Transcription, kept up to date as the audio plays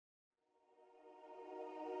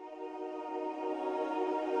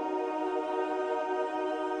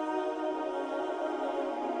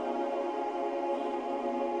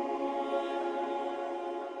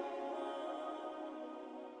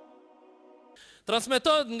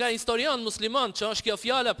Transmetohet nga historian musliman që është kjo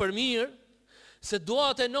fjala për mirë, se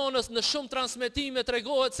duat e nonës në shumë transmetime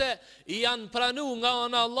tregohet se i janë pranu nga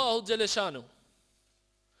ana Allahu xhaleshanu.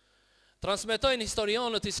 Transmetojnë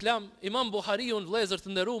historianët islam, Imam Buhariu në vëllezër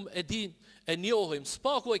të nderuam e din, e njohim,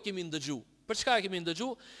 spaku e kemi ndëgju. Për çka e kemi ndëgju?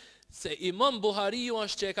 Se Imam Buhariu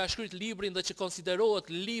është që e ka shkruar librin dhe që konsiderohet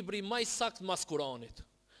libri më i saktë mas Kuranit.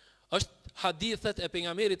 Është hadithet e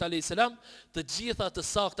pejgamberit alayhis salam, të gjitha të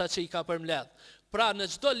sakta që i ka përmbledh. Pra në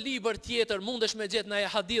çdo libër tjetër mundesh me gjetë ndaj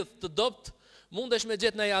hadith të dopt, mundesh me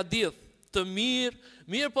gjetë ndaj hadith të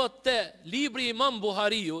mirë po te libri i Imam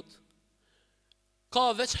Buhariut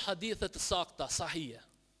ka veç hadithe të sakta, sahije.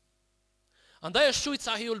 Andaj është quajtur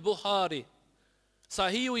Sahihul Buhari,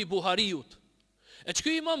 Sahihu i Buhariut. E që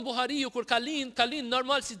ky Imam Buhariu kur ka lind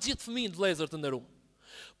normal si gjithë fëmijët vëllezër të nderuam.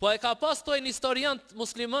 Po e ka pas një historian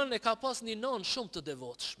musliman, e ka pas një nonë shumë të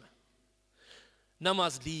devotshme.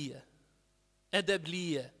 Namazlije,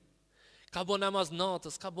 edeblije, ka bo namaz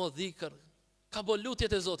natës, ka bo dhikër, ka bo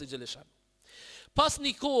lutjet e Zotit xhaleshan. Pas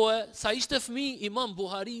një kohë, sa ishte fëmijë, Imam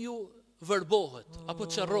Buhariu vërbohet apo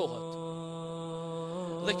çarrohet.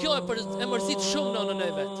 Dhe kjo e mërzit shumë nënën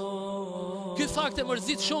e vet. Ky fakt e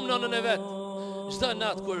mërzit shumë nënën e vet. Çdo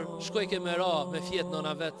natë kur shkoj ke me ra me fjet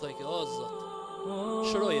nëna vet, thoj ke o Zot,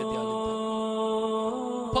 shëroje djalin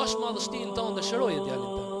tëm. Pash madhështinë tënde, shëroje djalin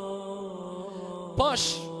tëm. Pash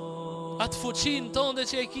atë fuqinë tënde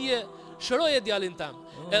që e kije, shëroje djalin tëm.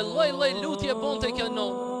 E lloj lutje bonte kjo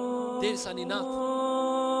non, derisa një natë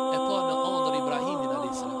e pa në ëndër Ibrahimin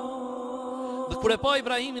alayhis salam. Dhe kur e pa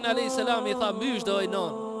Ibrahimin alayhis salam i tha mysh do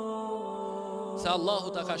non, se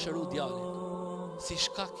Allahu ta ka shëruar djalin si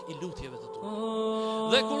shkak i lutjeve të tua.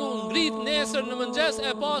 Dhe kur u ngrit nesër në mëngjes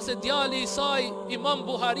e pa se djali i saj Imam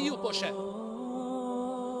Buhariu po sheh.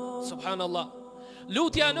 Subhanallah.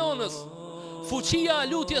 Lutja e nonës, fuqia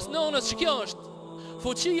e lutjes nonës, që kjo është?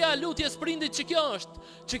 Fuqia e lutjes prindit, që kjo është?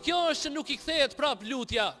 Që kjo është që nuk i kthehet prap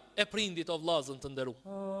lutja e prindit o vllazën të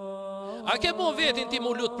nderuar. A ke bon vetin ti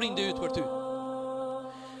mu lut prindi yt për ty?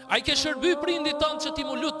 A i ke shërby prindit tanë që ti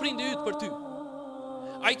mu lut prindi yt për ty?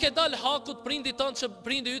 A i ke dal hakut prindit tanë që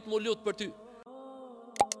prindi yt mu lut për ty?